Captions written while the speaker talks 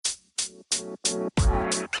Hey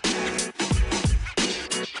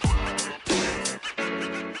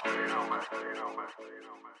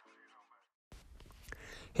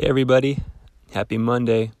everybody, happy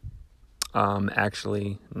Monday.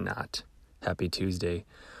 Actually not. Happy Tuesday.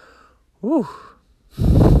 Woo.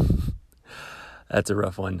 That's a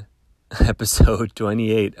rough one. Episode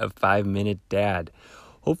 28 of 5 Minute Dad.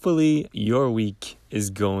 Hopefully your week is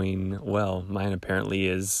going well. Mine apparently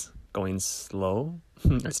is going slow.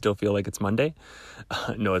 I still feel like it's Monday.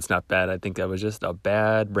 No, it's not bad. I think that was just a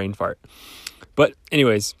bad brain fart. But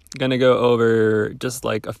anyways, gonna go over just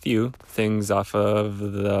like a few things off of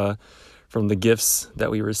from the gifts that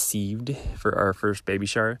we received for our first baby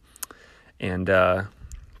shower, and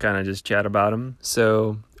kind of just chat about them.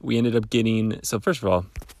 So we ended up getting, so first of all,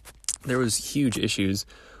 there was huge issues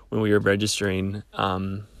when we were registering.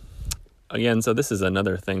 Again, so this is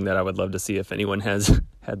another thing that I would love to see if anyone has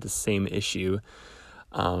had the same issue.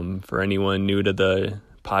 For anyone new to the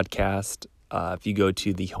podcast, if you go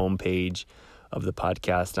to the homepage of the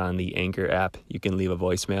podcast on the Anchor app, you can leave a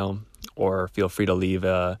voicemail or feel free to leave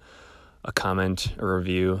a comment or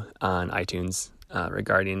review on iTunes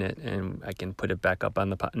regarding it, and I can put it back up on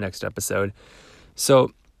the next episode.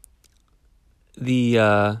 So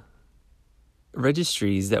the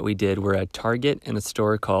registries that we did were at Target and a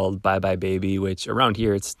store called Bye Bye Baby, which around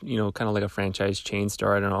here it's, kind of like a franchise chain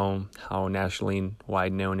store. I don't know how nationally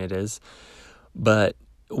wide known it is, but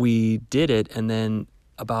we did it, and then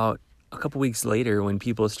about a couple weeks later, when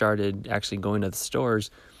people started actually going to the stores,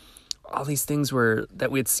 all these things that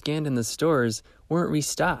we had scanned in the stores weren't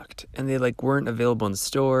restocked, and they weren't available in the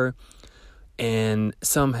store, and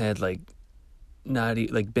some had not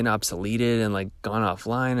been obsoleted and gone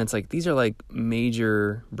offline. It's these are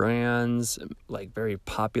major brands, very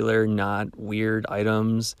popular, not weird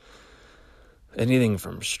items. Anything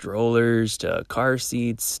from strollers to car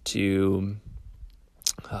seats to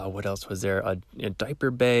what else was there? A diaper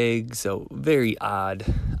bag. So very odd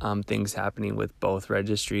things happening with both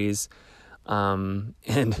registries. And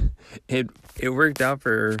it worked out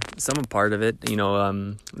for some part of it.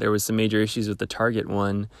 There was some major issues with the Target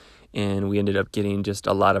one, and we ended up getting just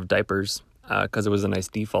a lot of diapers because it was a nice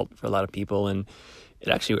default for a lot of people. And it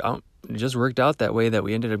actually just worked out that way that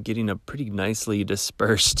we ended up getting a pretty nicely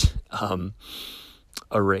dispersed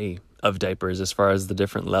array of diapers as far as the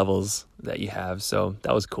different levels that you have. So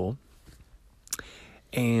that was cool.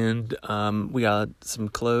 And we got some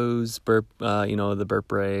clothes, the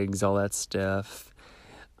burp rags, all that stuff.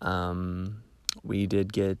 We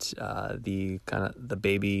did get the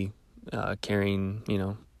baby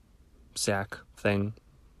carrying, sack thing.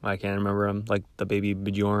 I can't remember them, the baby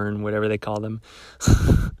Bjorn, whatever they call them.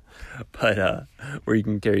 But where you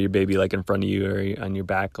can carry your baby in front of you or on your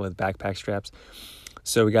back with backpack straps.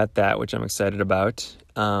 So we got that, which I'm excited about.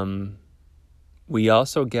 We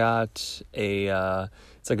also got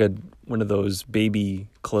it's one of those baby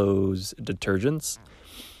clothes detergents.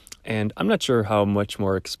 And I'm not sure how much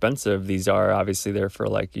more expensive these are. Obviously, they're for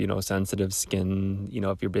sensitive skin,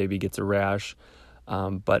 if your baby gets a rash.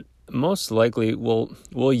 But most likely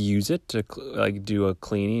we'll use it to do a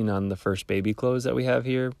cleaning on the first baby clothes that we have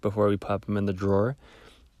here before we pop them in the drawer.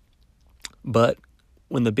 But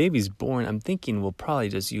when the baby's born, I'm thinking we'll probably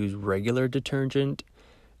just use regular detergent.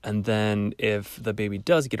 And then if the baby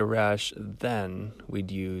does get a rash, then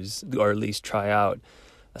we'd use, or at least try out,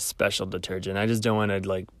 a special detergent. I just don't want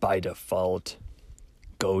to by default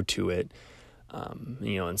go to it,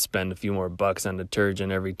 and spend a few more bucks on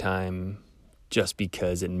detergent every time just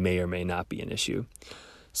because it may or may not be an issue.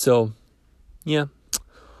 So, yeah,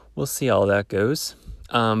 we'll see how that goes.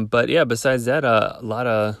 But yeah, besides that, a lot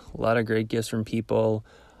of great gifts from people.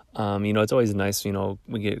 It's always nice,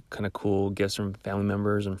 we get kind of cool gifts from family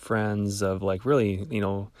members and friends of really,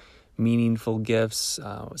 meaningful gifts.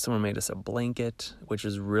 Someone made us a blanket, which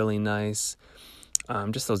is really nice.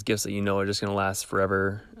 Just those gifts that are just going to last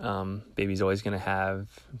forever. Baby's always going to have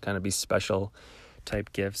kind of be special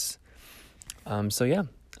type gifts. So yeah.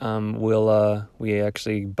 We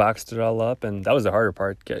actually boxed it all up, and that was the harder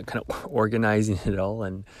part, kind of organizing it all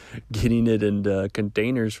and getting it into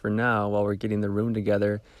containers for now while we're getting the room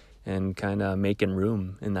together and kind of making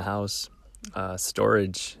room in the house.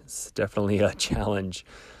 Storage is definitely a challenge.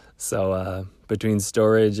 So between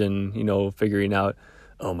storage and, figuring out,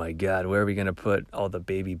 oh my God, where are we going to put all the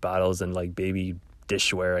baby bottles and baby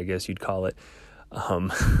dishware, I guess you'd call it.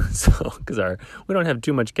 Because we don't have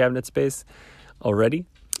too much cabinet space already.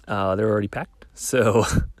 They're already packed. So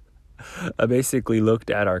I basically looked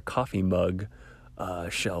at our coffee mug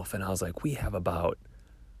shelf, and I was like, we have about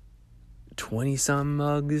 20-some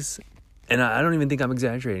mugs. And I don't even think I'm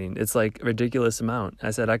exaggerating. It's a ridiculous amount.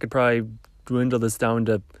 I said I could probably dwindle this down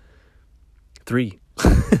to 3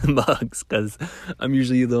 mugs, because I'm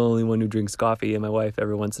usually the only one who drinks coffee, and my wife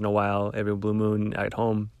every once in a while, every blue moon at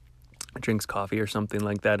home, drinks coffee or something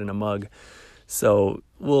like that in a mug. So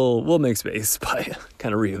we'll make space by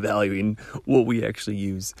kind of reevaluating what we actually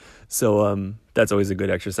use. So that's always a good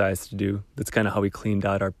exercise to do. That's kind of how we cleaned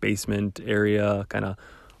out our basement area, kind of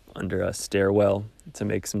under a stairwell, to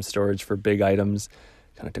make some storage for big items.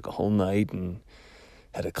 Kind of took a whole night and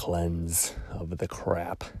had a cleanse of the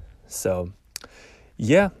crap. So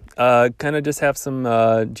yeah, kind of just have some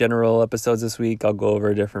general episodes this week. I'll go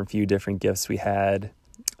over a few different gifts we had,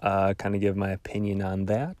 kind of give my opinion on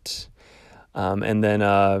that. And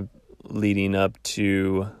then leading up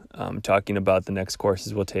to talking about the next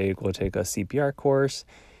courses we'll take a CPR course,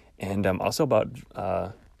 and also about,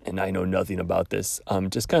 and I know nothing about this,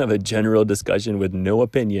 just kind of a general discussion with no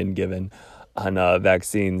opinion given on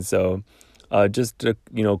vaccines. So just a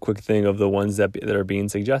quick thing of the ones that are being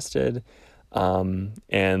suggested,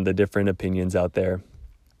 and the different opinions out there.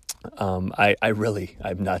 I'm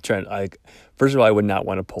not trying. First of all, I would not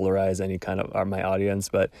want to polarize any kind of my audience,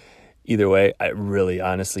 but either way, I really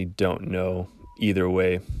honestly don't know either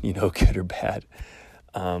way, good or bad.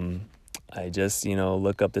 I just,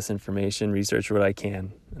 look up this information, research what I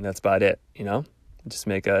can, and that's about it, just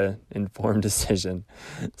make a informed decision.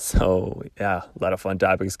 So yeah, a lot of fun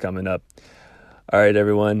topics coming up. All right,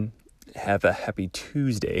 everyone, have a happy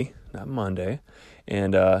Tuesday, not Monday,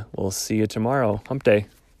 and we'll see you tomorrow, hump day.